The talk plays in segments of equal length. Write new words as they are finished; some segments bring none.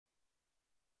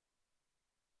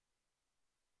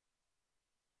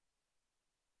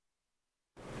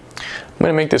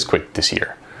going to make this quick this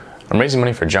year. I'm raising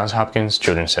money for Johns Hopkins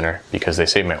Children's Center because they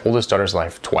saved my oldest daughter's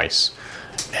life twice,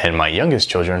 and my youngest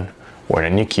children were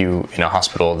in a NICU in a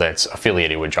hospital that's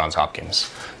affiliated with Johns Hopkins.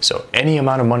 So any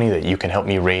amount of money that you can help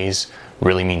me raise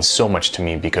really means so much to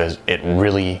me, because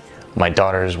my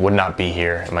daughters would not be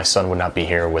here and my son would not be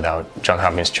here without Johns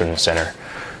Hopkins Children's Center.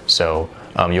 So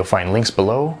you'll find links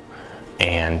below,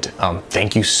 and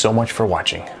thank you so much for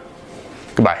watching.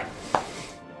 Goodbye.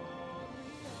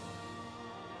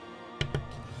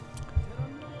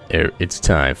 It's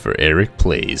time for Eric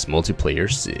Plays Multiplayer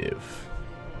Civ.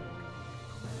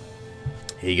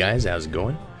 Hey guys, how's it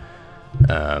going?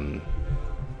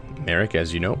 Eric,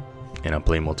 as you know, and I'm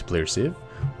playing multiplayer Civ.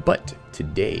 But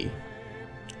today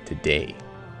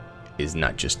is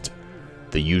not just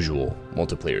the usual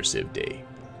multiplayer Civ day.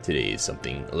 Today is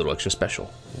something a little extra special.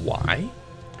 Why?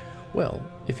 Well,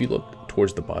 if you look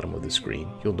towards the bottom of the screen,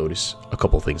 you'll notice a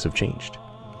couple things have changed.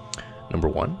 Number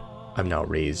one, I've now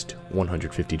raised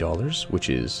 $150, which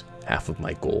is half of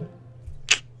my goal.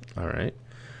 Alright.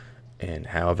 And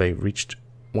how have I reached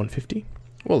 150?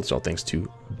 Well, it's all thanks to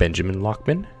Benjamin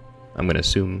Lockman. I'm going to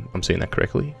assume I'm saying that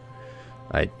correctly.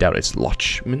 I doubt it's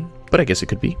Lochman, but I guess it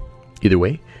could be. Either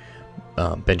way,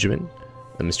 Benjamin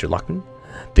and Mr. Lockman,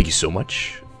 thank you so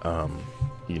much.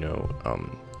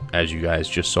 As you guys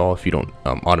just saw, if you don't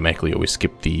automatically always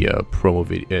skip the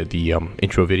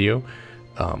intro video,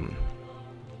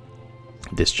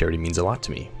 this charity means a lot to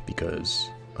me because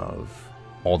of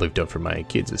all they've done for my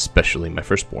kids, especially my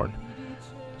firstborn.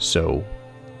 So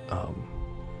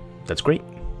that's great.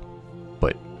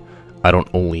 But I don't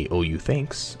only owe you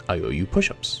thanks, I owe you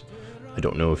push-ups. I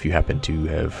don't know if you happen to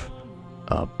have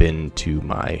been to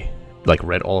my,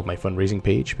 read all of my fundraising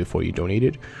page before you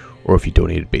donated, or if you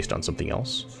donated based on something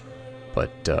else.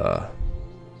 But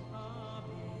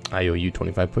I owe you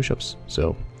 25 push-ups.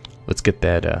 So let's get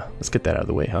that out of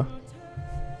the way, huh?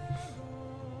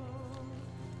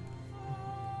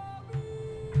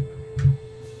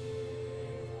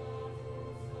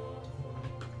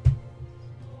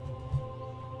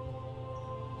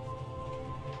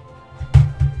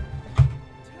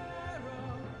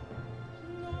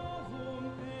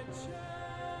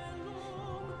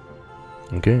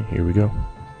 Okay, here we go.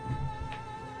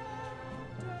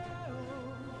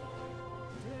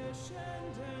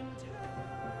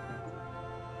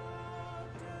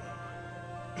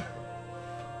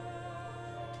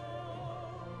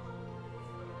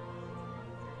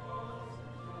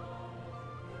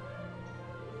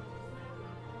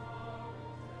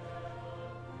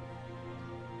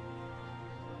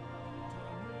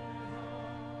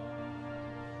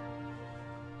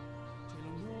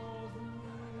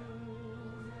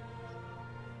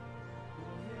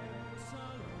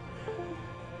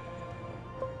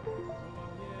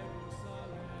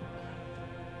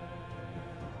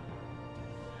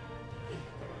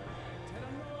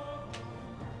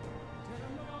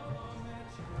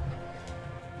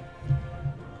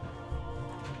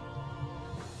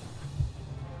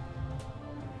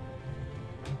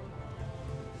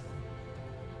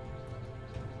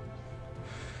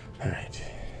 Alright.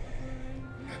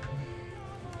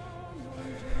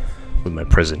 With my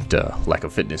present lack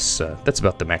of fitness, that's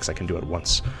about the max I can do at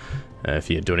once. If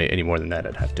you donate any more than that,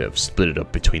 I'd have to have split it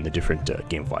up between the different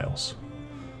game files.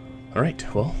 Alright,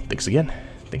 well, thanks again.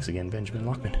 Thanks again, Benjamin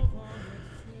Lockman.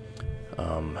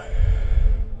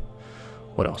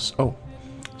 What else? Oh,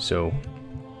 so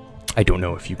I don't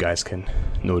know if you guys can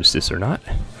notice this or not,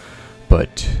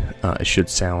 but it should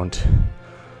sound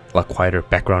a lot quieter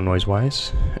background noise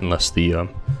wise, unless the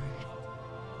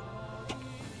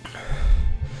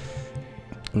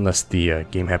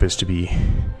game happens to be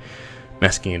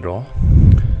masking it at all.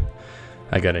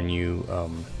 I got a new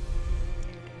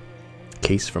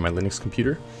case for my Linux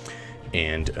computer,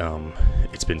 and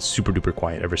it's been super duper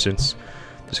quiet ever since.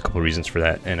 There's a couple of reasons for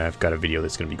that, and I've got a video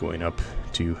that's going to be going up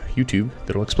to YouTube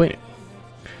that'll explain it.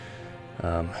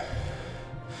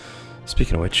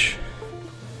 Speaking of which,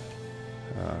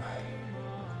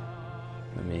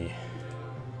 let me...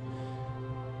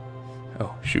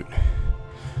 Oh, shoot.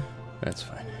 That's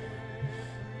fine.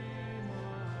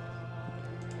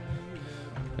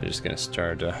 I'm just gonna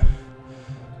start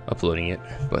uploading it,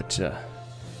 but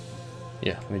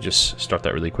yeah, let me just start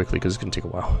that really quickly because it's gonna take a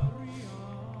while.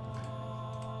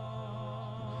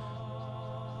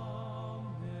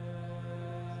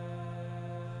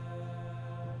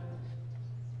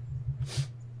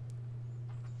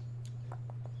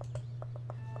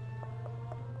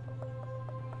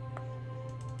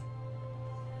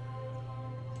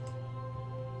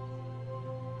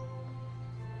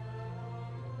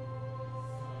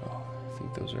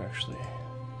 Those are actually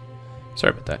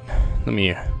Sorry about that. Let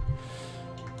me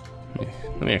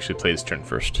actually play this turn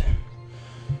first.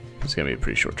 It's gonna be a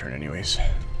pretty short turn anyways.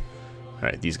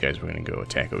 Alright, these guys we're gonna go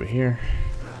attack over here.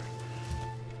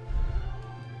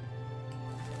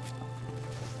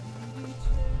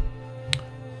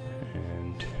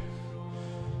 And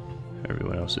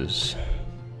everyone else is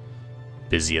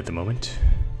busy at the moment.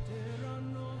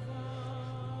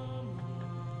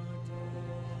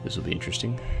 This will be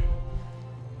interesting.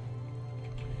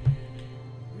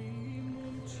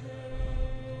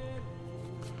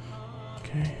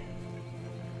 Okay.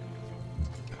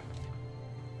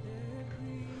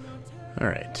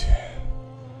 Alright.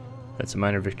 That's a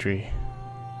minor victory.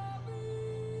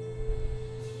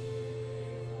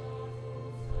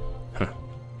 Huh.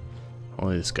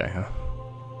 Only this guy, huh?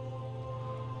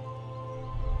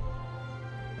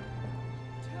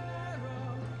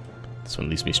 This one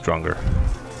leaves me stronger.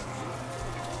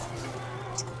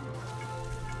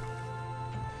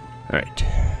 Alright.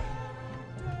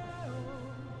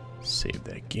 Save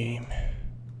that game.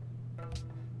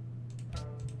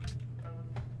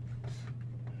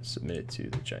 Submit it to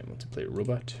the giant multiplayer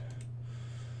robot.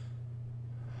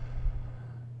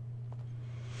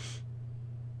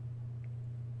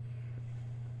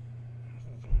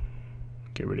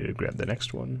 Get ready to grab the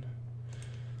next one.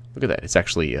 Look at that. It's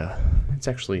actually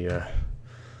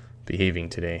behaving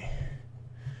today.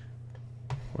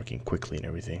 Working quickly and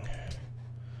everything.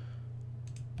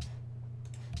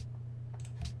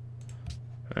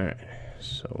 Alright,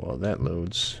 so while that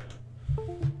loads,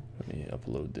 let me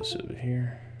upload this over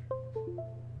here.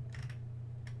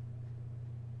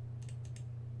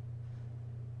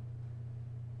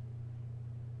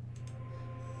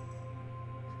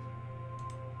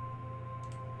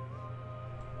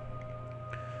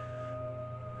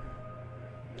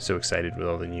 So excited with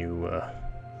all the new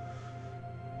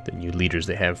leaders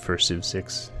they have for Civ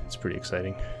 6. It's pretty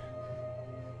exciting.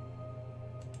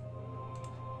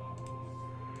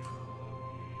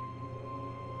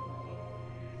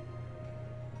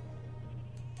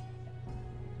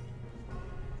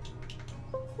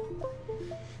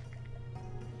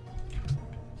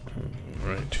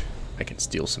 Alright, I can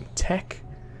steal some tech.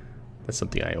 That's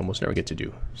something I almost never get to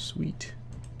do. Sweet.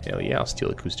 Hell yeah, I'll steal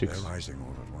acoustics.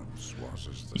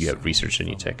 You have researched a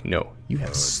new tech? No, you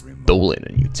have stolen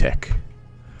a new tech.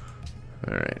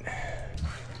 Alright.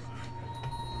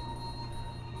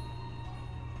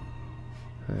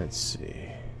 Let's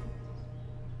see.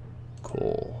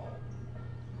 Coal.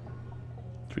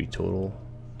 3 total,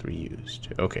 3 used.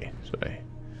 Okay, so I've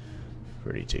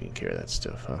already taken care of that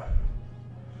stuff, huh?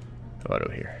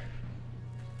 Auto here.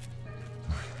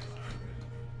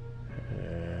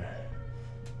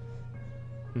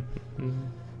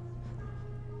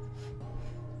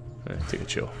 Take a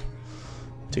chill.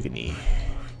 Take a knee.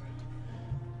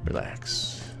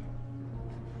 Relax.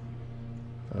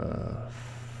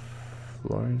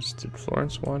 Florence, did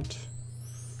Florence want?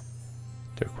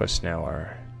 Their quests now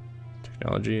are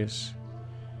technologies.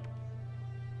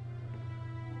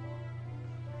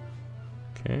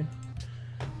 Okay.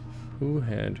 Who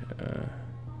had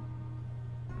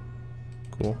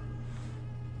cool.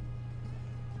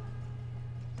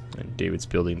 And David's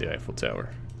building the Eiffel Tower.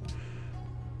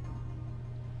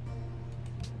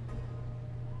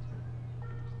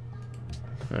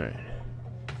 Alright.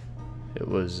 It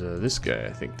was this guy,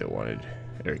 I think, that wanted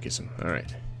Ericism.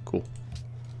 Alright, cool.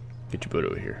 Get your boat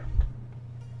over here.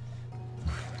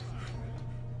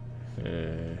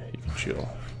 You can chill.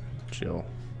 Chill.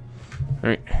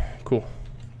 Alright, cool.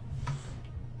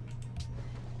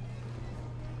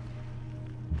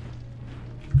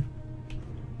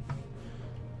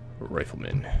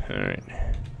 Rifleman. Alright.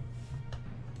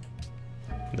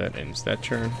 That ends that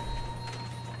turn.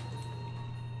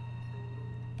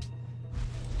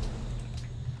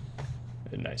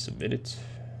 And I submit it.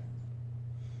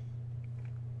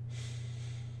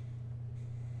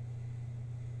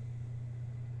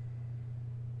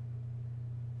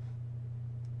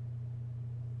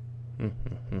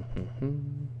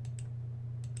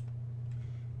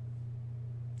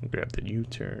 Grab the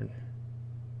U-turn,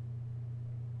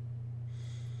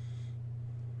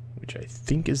 which I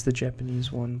think is the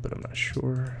Japanese one, but I'm not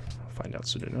sure. I'll find out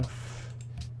soon enough.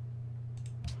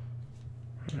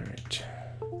 All right.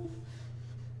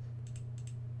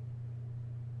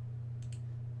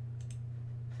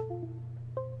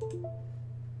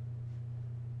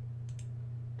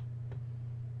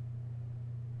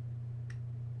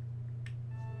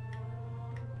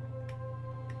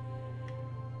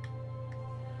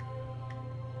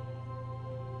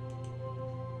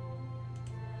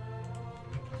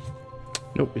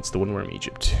 Nope, it's the one where I'm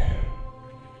Egypt.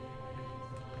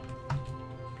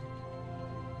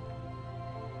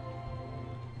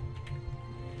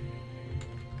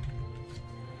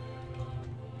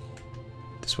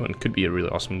 one could be a really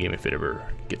awesome game if it ever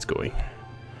gets going.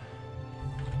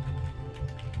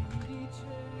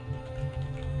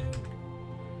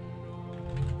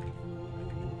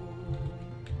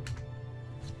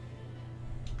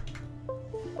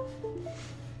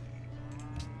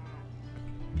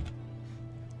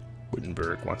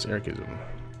 Wittenberg wants anarchism.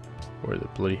 Where the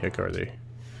bloody heck are they?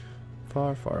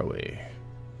 Far, far away.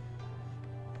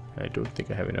 I don't think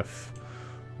I have enough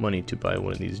money to buy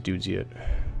one of these dudes yet.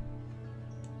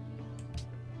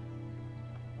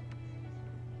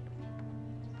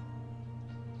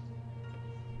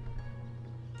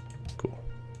 Cool.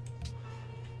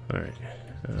 Alright.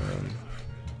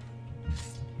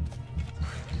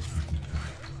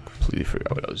 Completely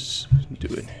forgot what I was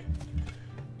doing.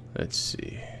 Let's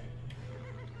see.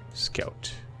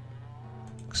 Scout.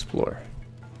 Explore.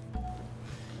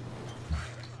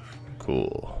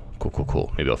 Cool.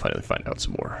 Cool. Maybe I'll finally find out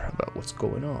some more about what's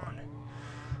going on.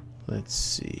 Let's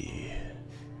see.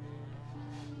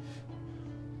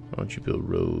 Why don't you build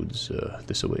roads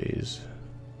this a ways?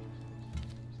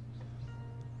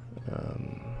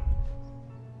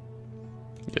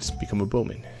 Yes, become a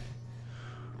bowman.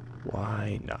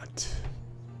 Why not?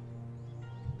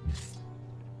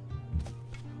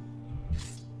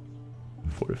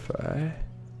 Fortify.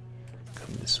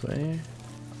 Come this way.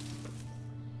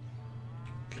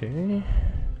 Okay.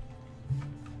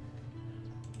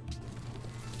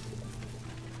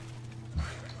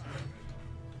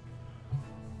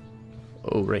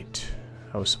 Oh, right.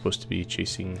 I was supposed to be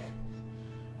chasing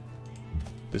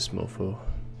this mofo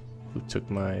who took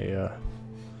my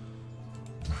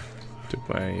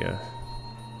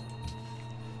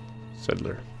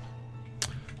settler.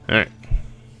 All right.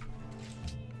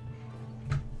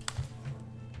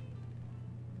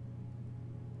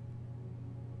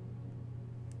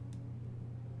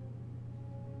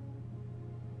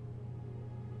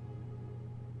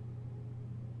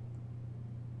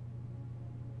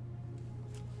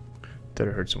 Thought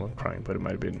I heard someone crying, but it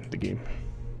might have been the game.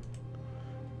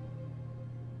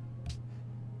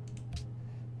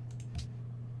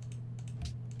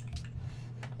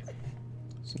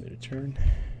 Submit a turn.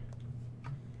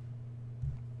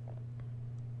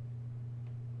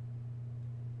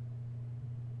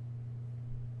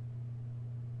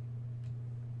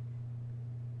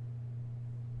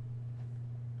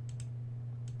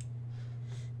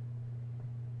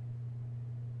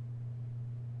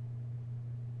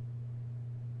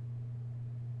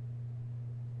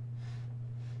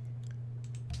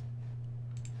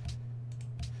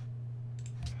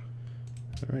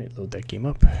 All right, load that game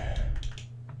up.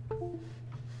 All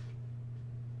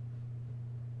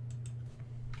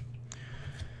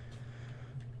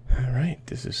right,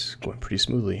 this is going pretty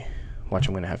smoothly. Watch,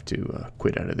 I'm gonna have to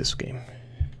quit out of this game.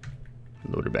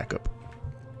 Load her back up,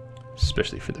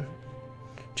 especially for the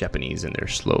Japanese and their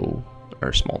slow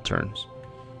or small turns.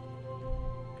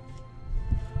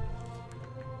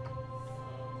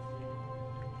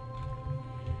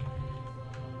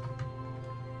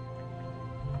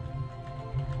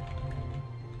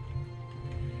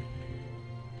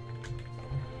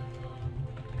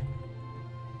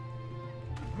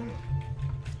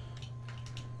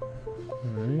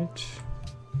 Alright,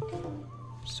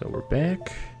 so we're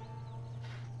back.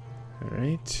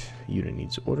 Alright, unit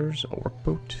needs orders, a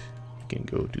workboat. You can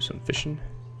go do some fishing.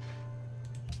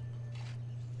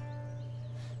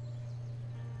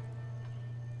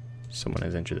 Someone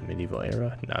has entered the medieval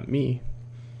era, not me.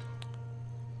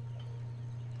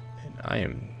 And I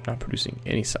am not producing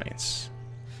any science.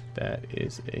 That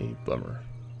is a bummer.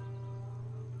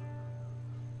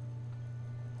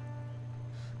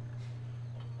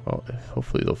 Well,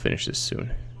 hopefully they'll finish this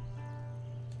soon.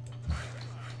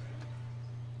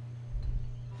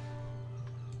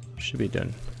 Should be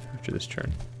done after this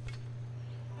turn.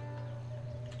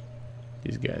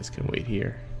 These guys can wait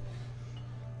here.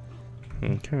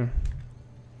 Okay.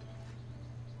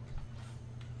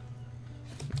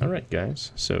 Alright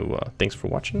guys, so thanks for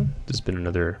watching. This has been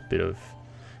another bit of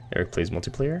Eric Plays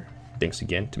Multiplayer. Thanks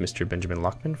again to Mr. Benjamin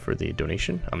Lockman for the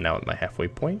donation. I'm now at my halfway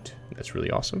point. That's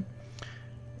really awesome.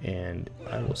 And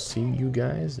I will see you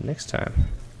guys next time.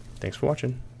 Thanks for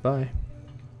watching. Bye.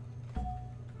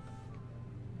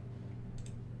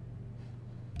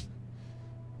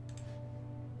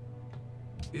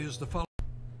 Is the